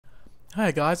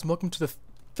Hi guys, and welcome to the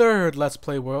third Let's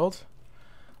Play world.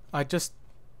 I'm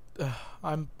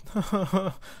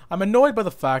I'm annoyed by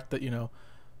the fact that, the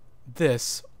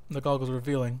goggles are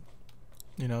revealing,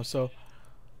 so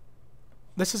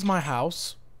this is my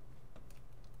house.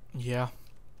 Yeah,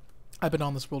 I've been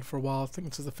on this world for a while. I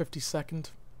think this is the 52nd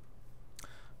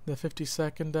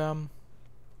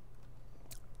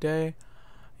day.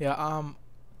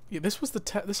 This is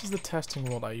the testing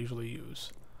world I usually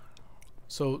use.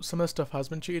 So some of the stuff has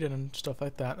been cheated and stuff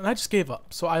like that, and I just gave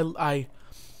up. So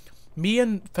me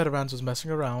and Fedoranz was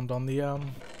messing around on the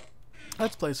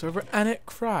Let's Play server, and it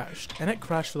crashed. And it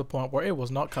crashed to the point where it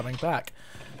was not coming back.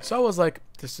 So I was like,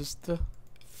 this is the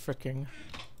freaking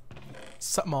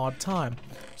mod time.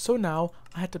 So now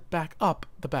I had to back up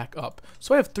the backup.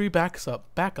 So I have 3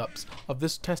 backups of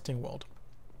this testing world.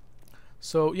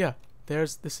 So yeah,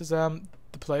 this is the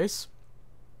place.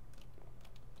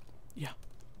 Yeah.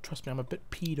 Trust me, I'm a bit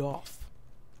peed off.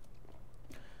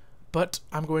 But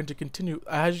I'm going to continue.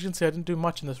 As you can see, I didn't do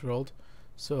much in this world.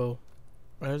 So,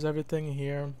 there's everything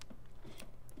here.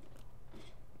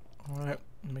 Alright.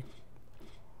 I've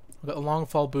got the long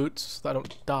fall boots so that I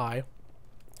don't die.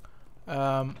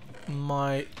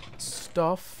 My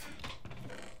stuff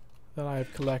that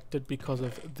I've collected because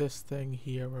of this thing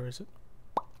here. Where is it?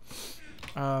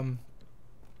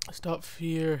 Stop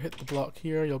here, hit the block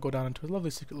here. You'll go down into a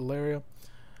lovely secret little area.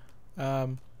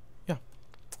 Yeah,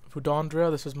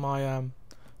 Fedoranz. This is my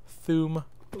Thum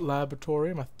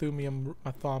laboratory, my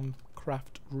Thum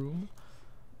craft room,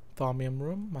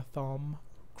 my Thom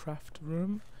craft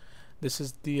room. This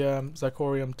is the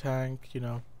Zirconium tank,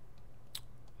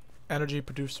 energy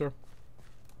producer.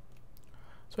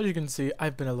 So as you can see,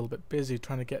 I've been a little bit busy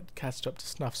trying to get catched up to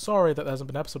snuff. Sorry that there hasn't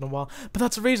been an episode in a while, but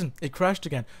that's the reason. It crashed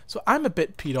again. So I'm a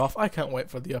bit peed off. I can't wait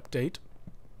for the update.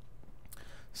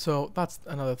 So that's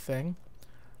another thing.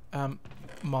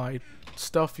 My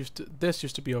stuff used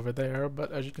to be over there, but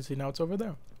as you can see now it's over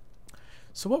there.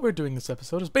 So what we're doing this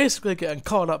episode is basically getting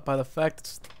caught up by the fact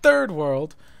it's the third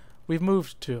world we've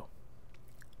moved to.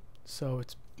 So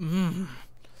it's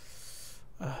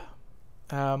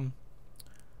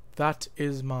that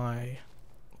is my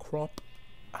crop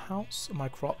house, my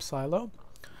crop silo,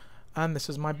 and this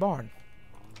is my barn.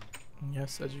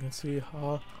 Yes, as you can see,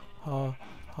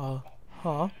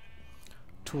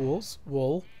 tools,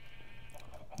 wool,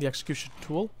 the execution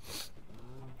tool,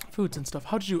 foods and stuff.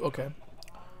 How did you... Okay,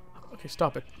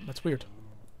 stop it. That's weird.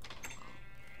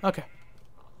 Okay.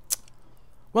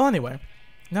 Well, anyway,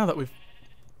 now that we've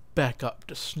back up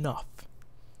to snuff,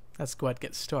 let's go ahead and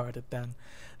get started then.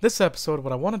 This episode,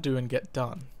 what I want to do and get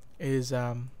done is,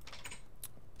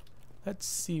 let's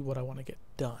see what I want to get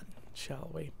done,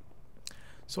 shall we?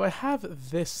 So I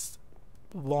have this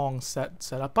long set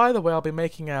up. By the way, I'll be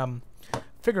making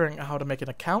figuring out how to make an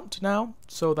account now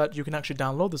so that you can actually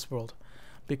download this world,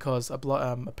 because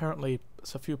apparently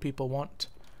a few people want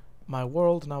my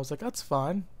world, and I was like, that's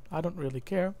fine, I don't really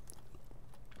care.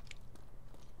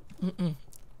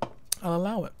 I'll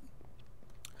allow it,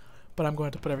 but I'm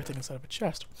going to put everything inside of a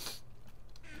chest.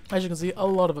 As you can see, a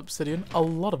lot of obsidian, a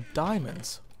lot of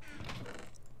diamonds.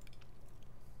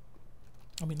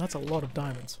 I mean, that's a lot of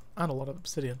diamonds and a lot of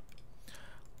obsidian.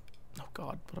 Oh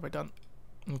god, what have I done?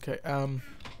 Okay, I've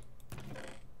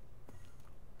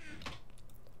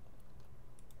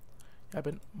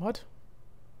been... What?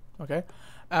 Okay.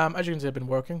 As you can see, I've been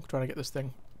trying to get this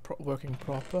thing working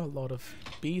proper. A lot of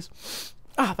bees.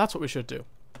 Ah, that's what we should do.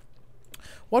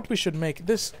 What we should make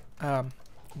this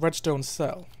redstone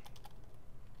cell.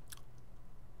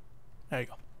 There you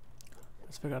go.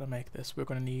 Let's figure out how to make this. We're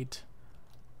going to need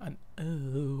a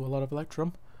lot of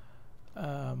electrum.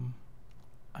 An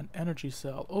energy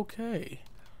cell. Okay.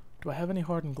 Do I have any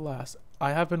hardened glass?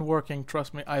 I have been working,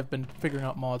 trust me, I've been figuring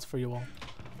out mods for you all.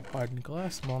 Hardened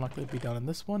glass, more likely to be down in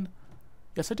this one.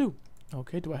 Yes, I do.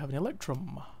 Okay, do I have any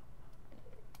electrum?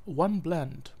 1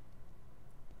 blend.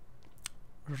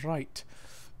 Right.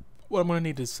 What I'm going to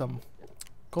need is some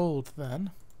gold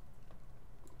then.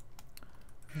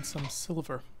 And some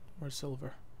silver. Where's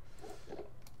silver?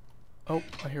 Oh,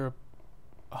 I hear a...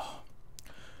 Oh.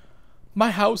 My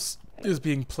house is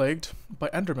being plagued by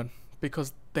Endermen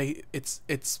because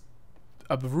it's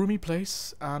a roomy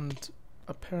place, and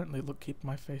apparently, look, keep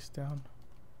my face down.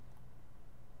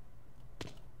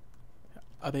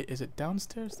 Is it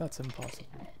downstairs? That's impossible.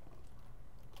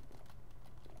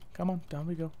 Come on, down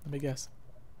we go. Let me guess.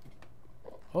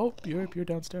 Oh, you're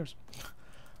downstairs.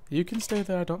 You can stay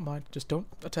there, I don't mind. Just don't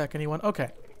attack anyone. Okay.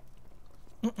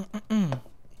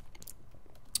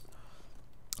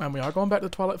 And we are going back to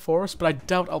the Twilight Forest, but I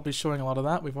doubt I'll be showing a lot of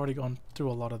that. We've already gone through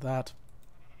a lot of that.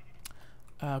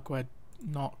 Go ahead,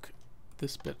 knock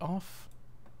this bit off,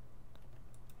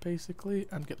 basically,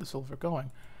 and get the silver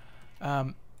going.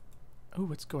 Oh,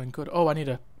 it's going good. Oh, I need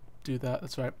to do that.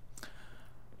 That's right.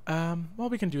 Well,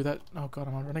 we can do that. Oh god,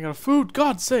 I'm running out of food.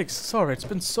 God's sakes! Sorry, it's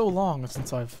been so long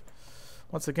since I've...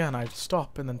 Once again, I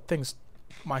stop and then things...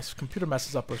 My computer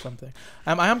messes up or something.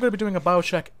 I am going to be doing a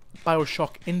Bioshock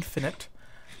Infinite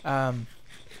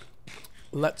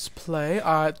Let's Play.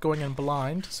 Going in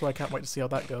blind, so I can't wait to see how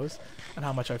that goes and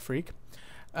how much I freak.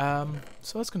 So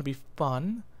that's going to be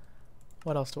fun.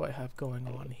 What else do I have going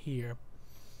on here?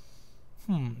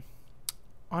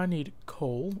 I need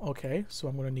coal. Okay, so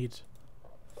I'm going to need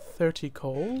 30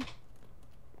 coal.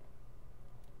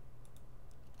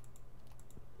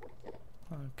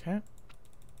 Okay.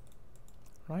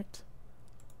 Right.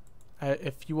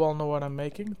 If you all know what I'm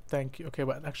making, thank you. Okay,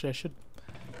 well, actually I should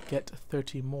get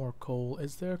 30 more coal.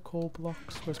 Is there coal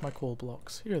blocks? Where's my coal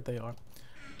blocks? Here they are.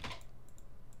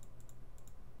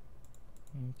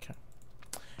 Okay.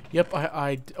 Yep,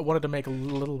 I wanted to make a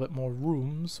little bit more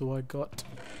room, so I got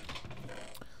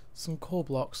some coal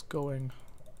blocks going.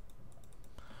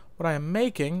 What I am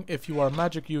making, if you are a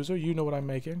magic user, you know what I'm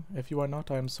making. If you are not,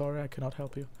 I am sorry, I cannot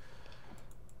help you.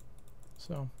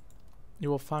 So, you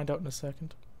will find out in a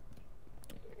second.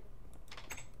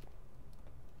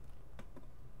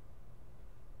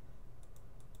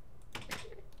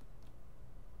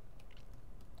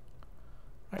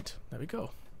 Right, there we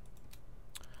go.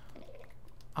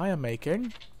 I am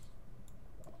making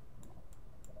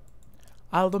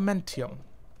aluminium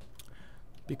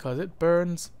because it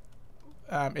burns.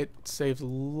 It saves a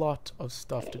lot of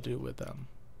stuff to do with them.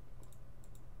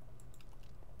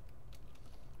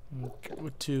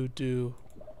 To do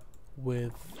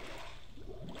with...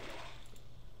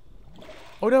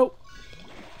 Oh no!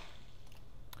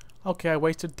 Okay, I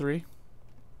wasted 3.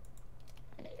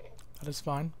 That is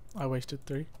fine. I wasted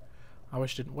 3. I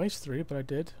wish I didn't waste 3, but I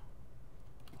did.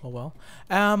 Oh well.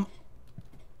 I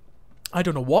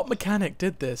don't know what mechanic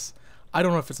did this. I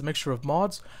don't know if it's a mixture of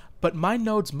mods, but my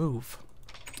nodes move.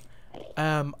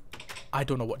 I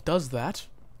don't know what does that.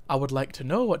 I would like to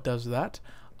know what does that.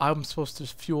 I'm supposed to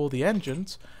fuel the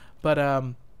engines, but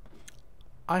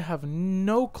I have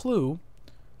no clue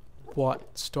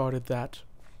what started that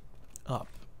up.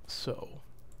 So,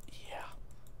 yeah.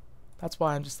 That's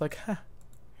why I'm just like, huh.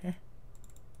 Eh.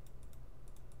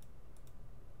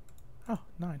 Oh,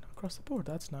 9 across the board.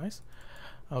 That's nice.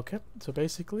 Okay, so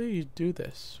basically you do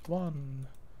this. 1,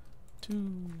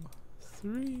 2,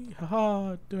 3.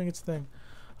 Haha, doing its thing.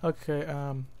 Okay,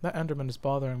 that Enderman is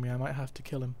bothering me. I might have to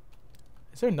kill him.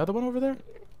 Is there another one over there?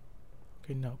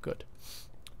 Okay, no, good.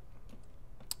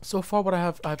 So far what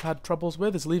I've had troubles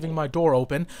with is leaving my door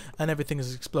open and everything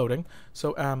is exploding.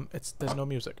 So there's no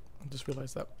music. I just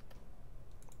realized that.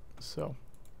 So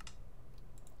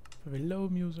very low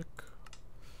music.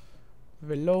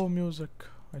 Very low music,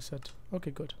 I said.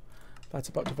 Okay, good. That's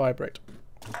about to vibrate.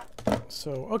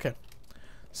 So, okay.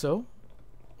 So,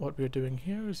 what we're doing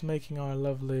here is making our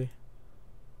lovely...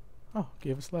 Oh,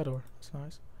 gave us lead ore. That's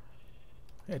nice.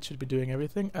 It should be doing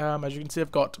everything. As you can see,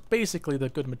 I've got basically the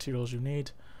good materials you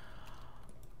need.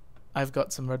 I've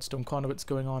got some redstone conduits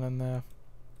going on in there.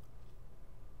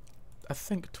 I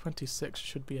think 26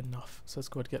 should be enough. So let's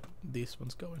go ahead and get these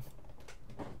ones going.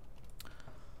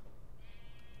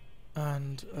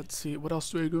 And let's see, what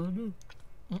else do we go and do?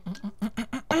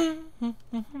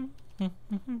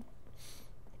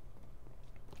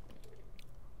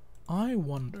 I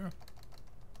wonder...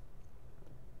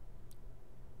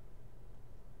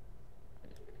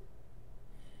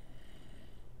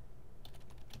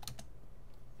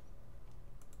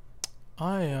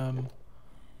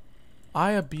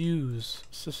 I abuse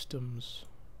systems,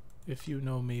 if you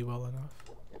know me well enough.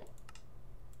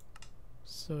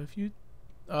 So if you...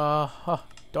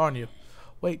 darn you.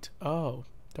 Wait, oh,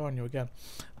 darn you again.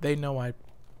 They know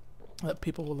that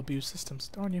people will abuse systems,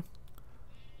 darn you.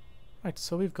 Right,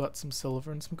 so we've got some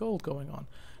silver and some gold going on.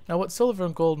 Now what silver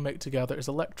and gold make together is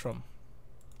electrum,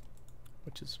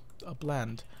 which is a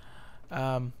blend. We're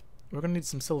going to need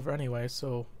some silver anyway,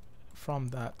 so from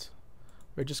that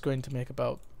we're just going to make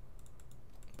about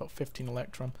 15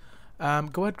 electrum.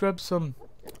 Go ahead, grab some.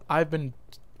 I've been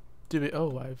doing...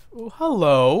 Oh,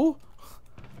 hello!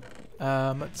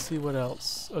 Let's see what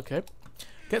else. Okay.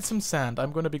 Get some sand.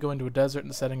 I'm going to be going to a desert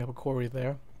and setting up a quarry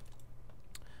there.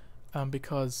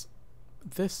 Because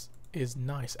this is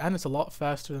nice. And it's a lot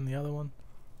faster than the other one.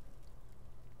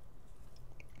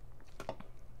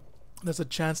 There's a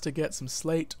chance to get some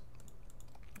slate,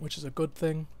 which is a good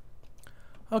thing.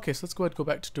 Okay, so let's go ahead and go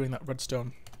back to doing that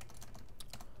redstone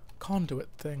conduit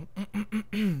thing. I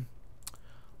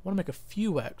want to make a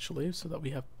few, actually, so that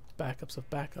we have backups of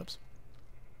backups.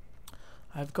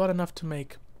 I've got enough to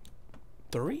make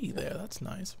 3 there. That's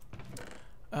nice.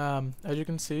 As you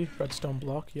can see, redstone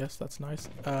block. Yes, that's nice.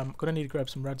 Gonna need to grab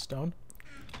some redstone.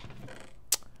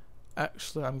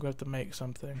 Actually, I'm going to have to make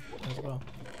something as well.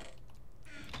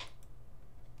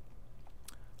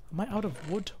 Am I out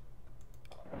of wood?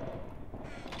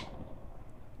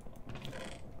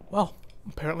 Well,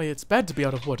 apparently it's bad to be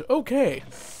out of wood. Okay.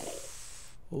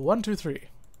 1, 2, 3.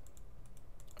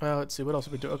 Well, let's see, what else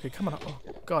do we do? Okay, come on. Oh,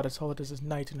 God, it's all it is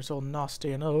night and it's all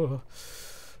nasty and oh.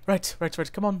 Right,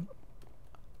 come on.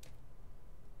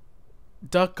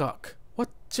 Duck. What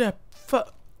the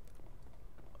fuck?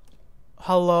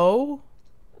 Hello?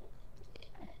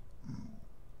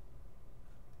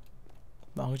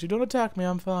 As long as you don't attack me,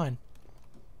 I'm fine.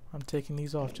 I'm taking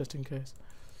these off just in case.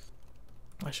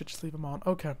 I should just leave them on.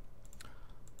 Okay.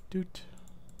 Doot.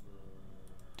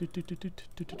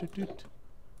 Doot.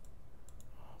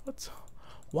 What's...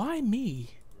 Why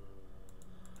me?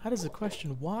 That is the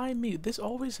question. Why me? This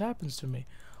always happens to me.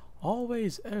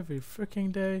 Always, every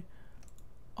freaking day.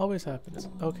 Always happens.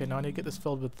 Okay, now I need to get this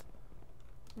filled with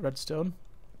redstone.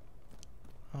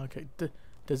 Okay,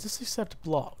 does this accept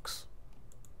blocks?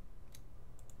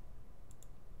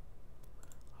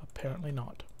 Apparently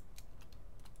not.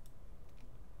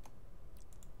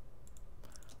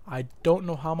 I don't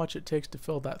know how much it takes to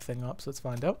fill that thing up, so let's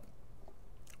find out.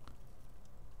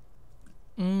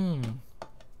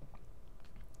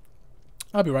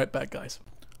 I'll be right back, guys.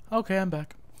 Okay, I'm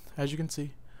back. As you can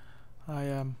see,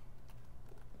 I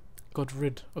got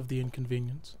rid of the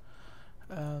inconvenience.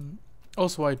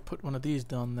 Also, I put one of these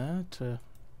down there to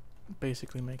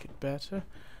basically make it better.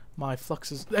 My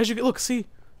fluxes, as you can look, see,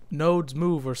 nodes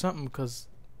move or something, because,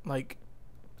 like,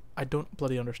 I don't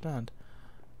bloody understand.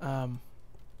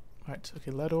 Right,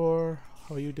 okay, lead ore,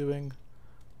 how are you doing?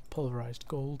 Pulverized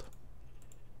gold.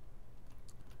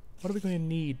 What are we going to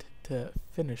need to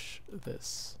finish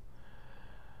this?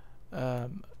 A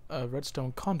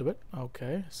redstone conduit,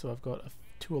 okay, so I've got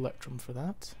 2 electrum for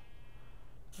that.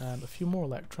 A few more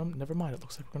electrum, never mind, it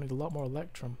looks like we're going to need a lot more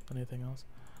electrum than anything else.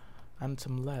 And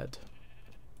some lead.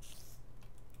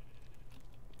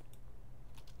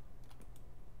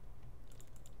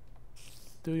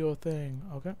 Do your thing,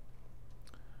 okay.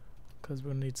 Because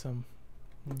we'll need some.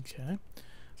 Okay.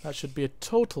 That should be a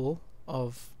total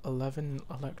of 11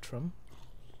 electrum.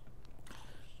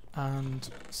 And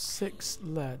 6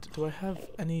 lead. Do I have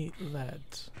any lead?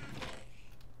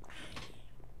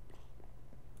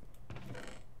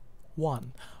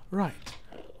 1. Right.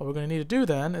 What we're going to need to do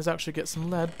then is actually get some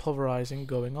lead pulverizing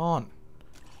going on.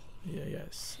 Yeah,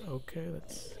 yes. Okay,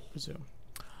 let's resume.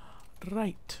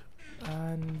 Right.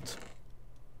 And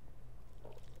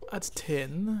that's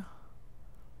tin.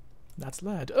 That's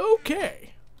lead.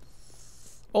 Okay.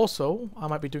 Also, I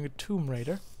might be doing a Tomb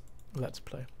Raider Let's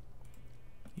Play.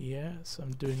 Yes,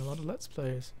 I'm doing a lot of Let's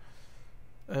Plays.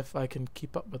 If I can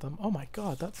keep up with them. Oh my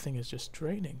god, that thing is just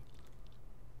draining.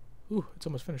 Ooh, it's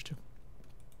almost finished too.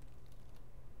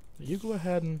 You go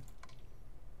ahead and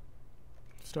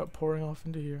start pouring off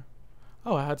into here.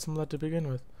 Oh, I had some lead to begin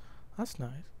with. That's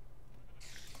nice.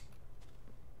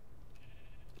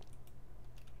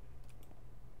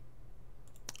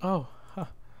 Oh, huh.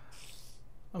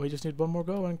 And we just need one more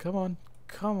going. Come on.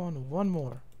 Come on, one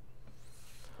more.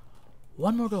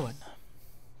 One more going.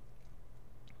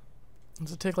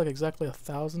 Does it take like exactly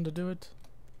 1,000 to do it?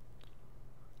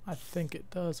 I think it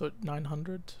does. What,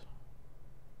 900?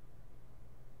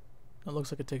 It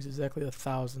looks like it takes exactly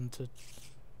 1,000 to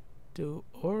do,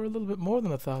 or a little bit more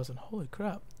than 1,000. Holy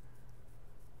crap.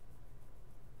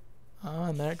 Ah,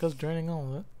 and there it goes, draining all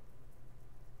of it.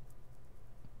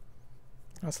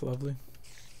 That's lovely.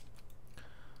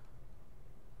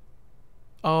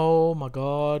 Oh my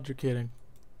god, you're kidding.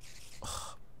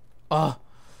 Ah!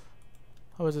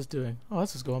 How is this doing? Oh,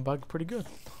 this is going back pretty good.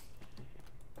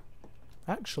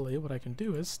 Actually, what I can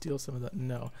do is steal some of that.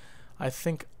 No. I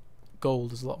think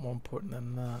gold is a lot more important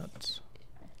than that.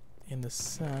 In the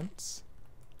sense...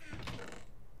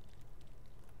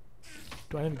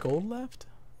 Do I have gold left?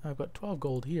 I've got 12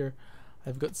 gold here.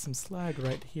 I've got some slag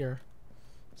right here.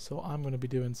 So I'm going to be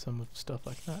doing some stuff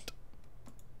like that.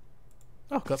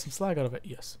 Oh, got some slag out of it.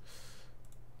 Yes.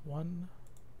 1,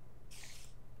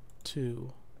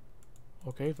 2.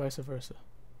 Okay, vice versa.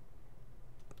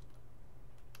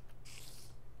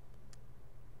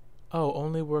 Oh,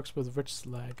 only works with rich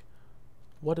slag.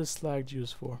 What is slag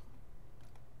used for?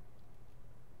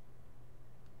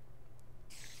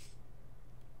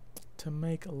 To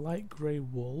make light grey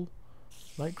wool.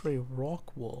 Light grey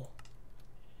rock wool.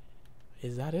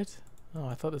 Is that it? Oh,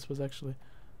 I thought this was actually...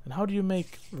 And how do you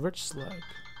make rich slag?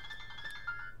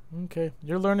 Okay,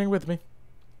 you're learning with me.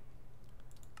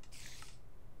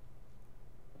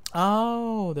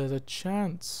 Oh, there's a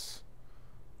chance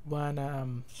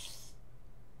when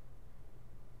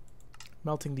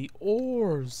melting the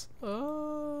ores.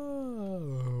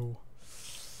 Oh.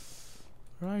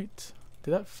 Right.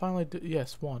 Did that finally do?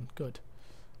 Yes, one. Good.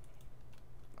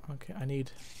 Okay, I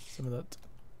need some of that.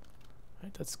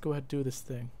 Right, let's go ahead and do this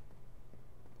thing.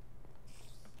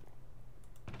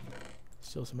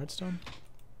 Steal some redstone.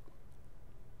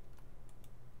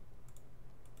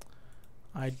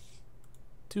 I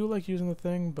do like using the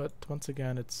thing, but once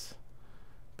again, it's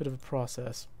a bit of a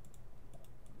process.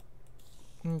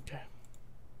 Okay.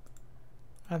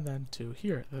 And then to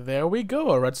here. There we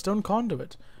go, a redstone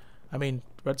conduit. I mean,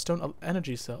 redstone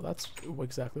energy cell. That's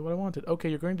exactly what I wanted. Okay,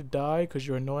 you're going to die because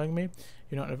you're annoying me.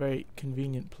 You're not in a very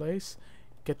convenient place.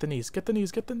 Get the knees, get the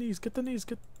knees, get the knees, get the knees,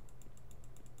 get...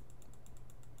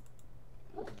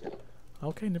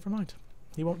 Okay, never mind.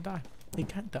 He won't die. He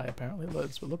can't die, apparently.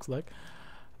 That's what it looks like.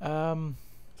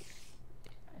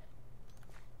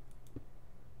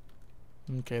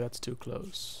 Okay, that's too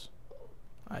close.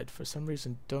 I, for some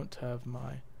reason, don't have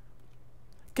my...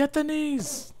 Get the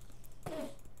knees!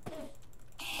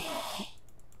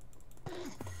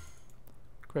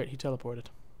 Great, he teleported.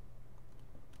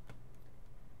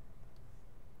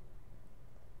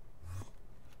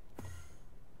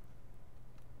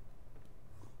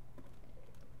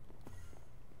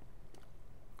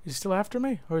 Is he still after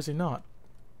me, or is he not?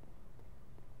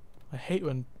 I hate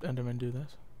when Endermen do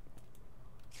this.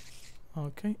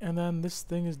 Okay, and then this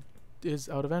thing is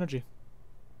out of energy.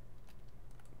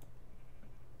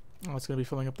 Oh, it's going to be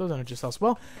filling up those energy cells.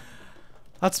 Well,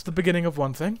 that's the beginning of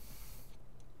one thing.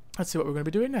 Let's see what we're going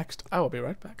to be doing next. I will be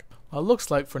right back. Well, it looks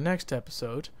like for next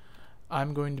episode,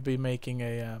 I'm going to be making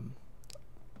a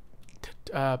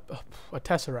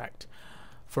tesseract.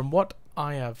 From what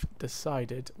I have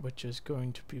decided, which is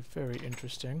going to be very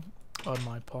interesting on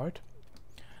my part,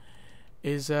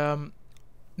 is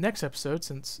next episode,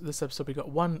 since this episode we got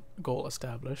one goal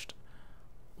established,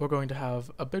 we're going to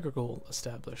have a bigger goal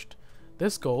established.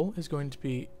 This goal is going to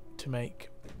be to make,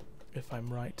 if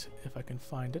I'm right, if I can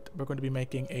find it, we're going to be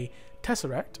making a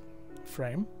tesseract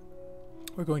frame.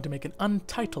 We're going to make an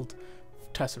untitled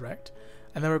tesseract,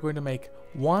 and then we're going to make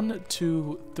 1,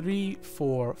 2, 3,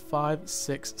 4, 5,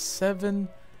 6, 7,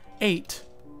 8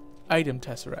 item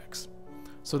tesseracts,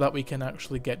 so that we can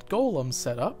actually get golems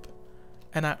set up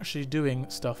and actually doing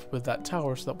stuff with that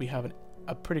tower, so that we have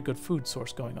a pretty good food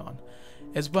source going on.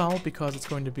 As well, because it's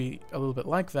going to be a little bit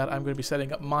like that, I'm going to be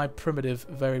setting up my primitive,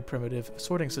 very primitive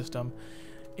sorting system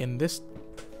in this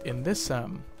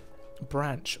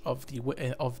branch of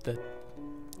the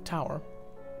tower.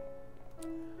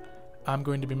 I'm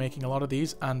going to be making a lot of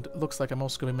these, and looks like I'm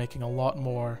also going to be making a lot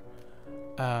more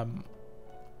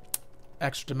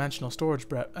extra dimensional storage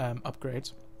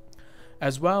upgrades.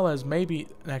 As well as maybe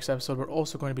next episode we're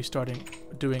also going to be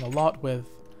doing a lot with,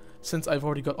 since I've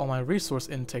already got all my resource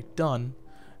intake done,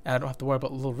 and I don't have to worry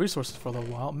about little resources for a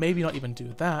little while, maybe not even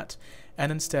do that,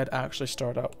 and instead actually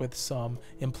start out with some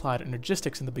implied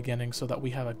energistics in the beginning, so that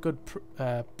we have a good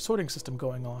sorting system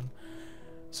going on,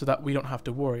 so that we don't have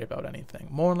to worry about anything.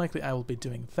 More than likely I will be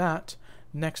doing that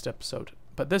next episode.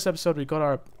 But this episode we got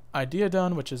our idea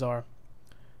done, which is our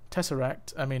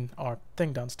tesseract, our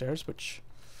thing downstairs, which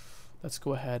let's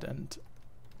go ahead and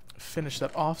finish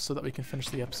that off so that we can finish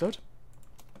the episode.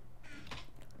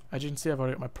 As you can see, I've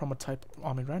already got my prototype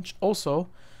almond wrench. Also,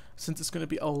 since it's going to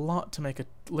be a lot to make a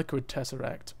liquid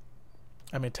tesseract,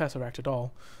 tesseract at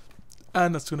all,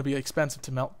 and it's going to be expensive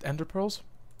to melt ender pearls,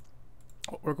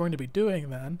 what we're going to be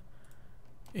doing then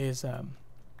is,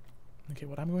 okay,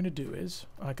 what I'm going to do is,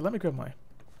 okay, let me grab my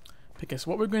pickaxe.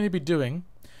 What we're going to be doing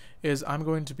is I'm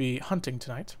going to be hunting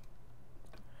tonight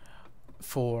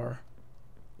for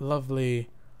lovely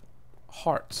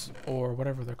hearts, or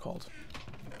whatever they're called.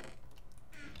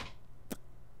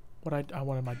 What I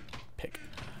wanted my pick.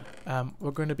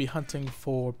 We're going to be hunting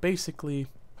for basically,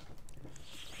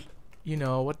 you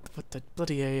know, what the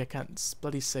bloody A, I can't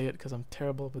bloody say it because I'm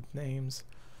terrible with names.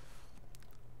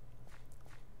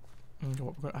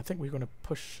 I think we're going to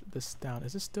push this down.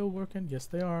 Is this still working? Yes,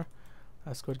 they are.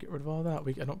 Let's go get rid of all that.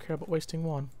 I don't care about wasting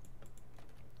one.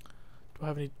 Do I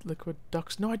have any liquid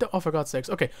ducks? No, I don't. Oh, for God's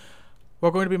sakes. Okay. We're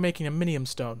going to be making a minium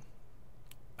stone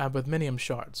with minium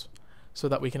shards, so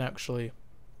that we can actually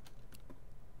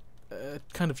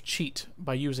kind of cheat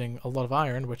by using a lot of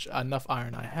iron, which enough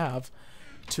iron I have,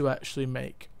 to actually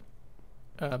make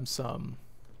some,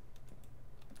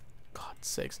 God's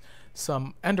sakes,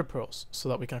 some ender pearls, so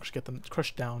that we can actually get them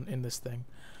crushed down in this thing.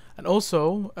 And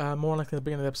also, more likely at the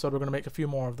beginning of the episode, we're going to make a few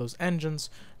more of those engines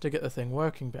to get the thing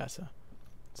working better,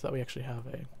 so that we actually have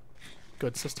a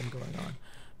good system going on.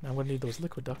 Now I'm going to need those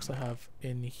liquid ducts I have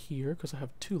in here, because I have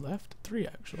 2 left. 3,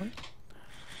 actually.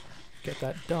 Get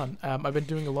that done. I've been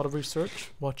doing a lot of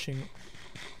research, watching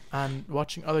other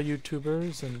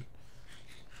YouTubers, and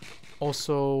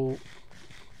also,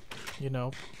 you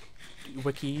know,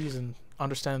 wikis, and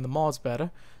understanding the mods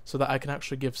better, so that I can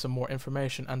actually give some more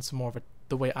information and some more of it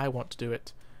the way I want to do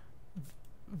it.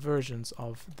 Versions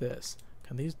of this.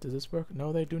 Does this work?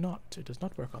 No, they do not. It does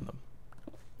not work on them.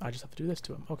 I just have to do this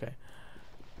to them. Okay.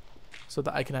 So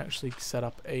that I can actually set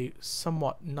up a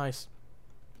somewhat nice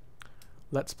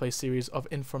Let's Play series of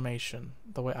information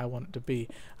the way I want it to be.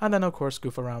 And then, of course,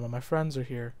 goof around when my friends are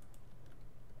here.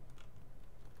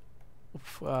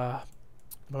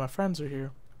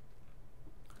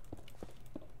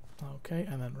 Okay,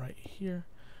 and then right here.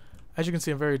 As you can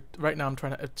see, right now I'm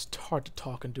trying to, it's hard to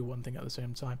talk and do one thing at the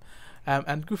same time.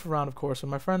 And goof around, of course, when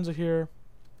my friends are here,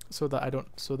 so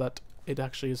that it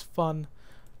actually is fun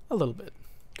a little bit.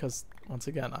 Because, once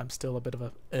again, I'm still a bit of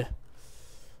a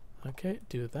Okay,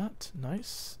 do that.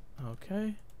 Nice.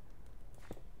 Okay.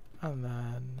 And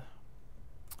then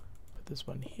put this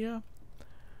one here.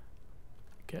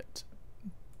 Get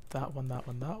that one, that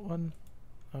one, that one.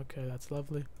 Okay, that's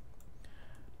lovely.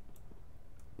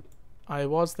 I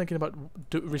was thinking about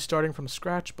restarting from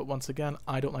scratch, but once again,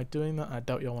 I don't like doing that. I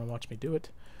doubt you'll want to watch me do it.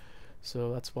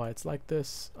 So that's why it's like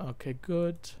this. Okay,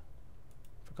 good.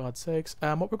 For God's sakes.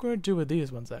 What we're going to do with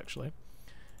these ones, actually,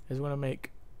 is we're going to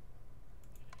make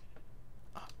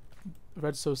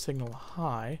redstone signal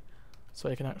high, so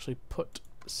I can actually put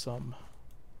some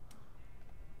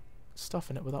stuff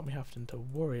in it without me having to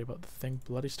worry about the thing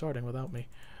bloody starting without me.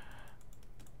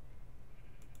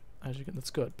 As you can, that's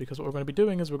good, because what we're going to be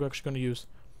doing is we're actually going to use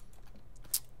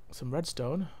some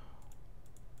redstone.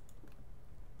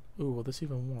 Ooh, will this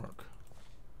even work?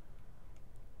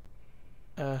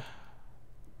 Darn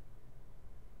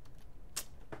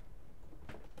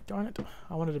it,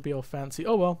 I wanted to be all fancy.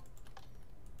 Oh well.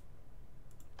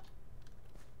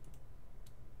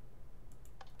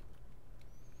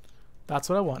 That's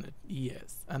what I wanted.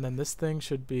 Yes. And then this thing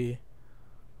should be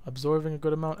absorbing a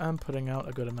good amount and putting out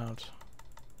a good amount.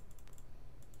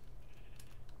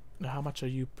 Now, how much are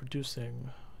you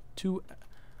producing? 2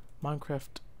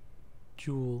 Minecraft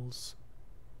joules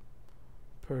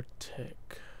per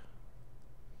tick.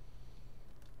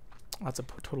 That's a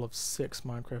total of 6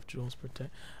 Minecraft joules per tick.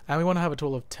 And we want to have a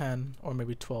total of 10 or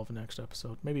maybe 12 in the next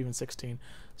episode. Maybe even 16.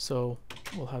 So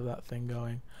we'll have that thing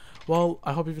going. Well,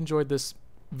 I hope you've enjoyed this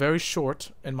very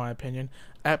short, in my opinion,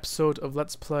 episode of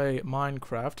Let's Play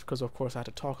Minecraft, because of course I had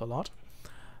to talk a lot.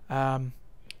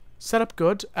 Set up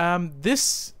good.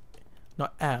 This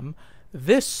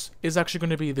is actually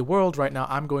going to be the world right now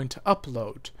I'm going to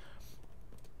upload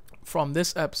from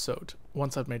this episode.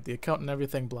 Once I've made the account and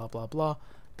everything, blah blah blah,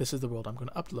 this is the world I'm going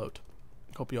to upload.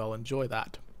 Hope you all enjoy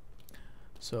that.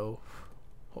 So,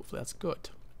 hopefully that's good.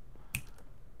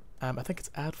 I think it's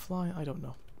AdFly, I don't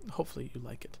know. Hopefully you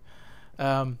like it.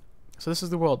 So this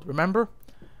is the world. Remember,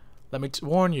 let me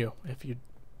warn you, if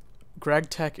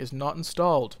GregTech is not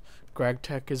installed.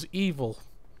 GregTech is evil.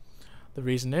 The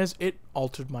reason is, it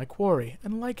altered my quarry.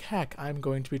 And like heck, I'm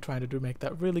going to be trying to make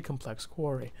that really complex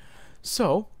quarry.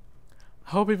 So,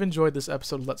 I hope you've enjoyed this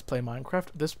episode of Let's Play Minecraft.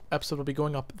 This episode will be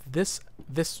going up, this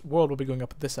world will be going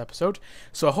up this episode.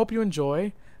 So I hope you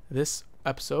enjoy this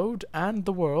episode and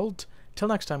the world. Till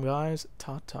next time, guys.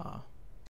 Ta-ta.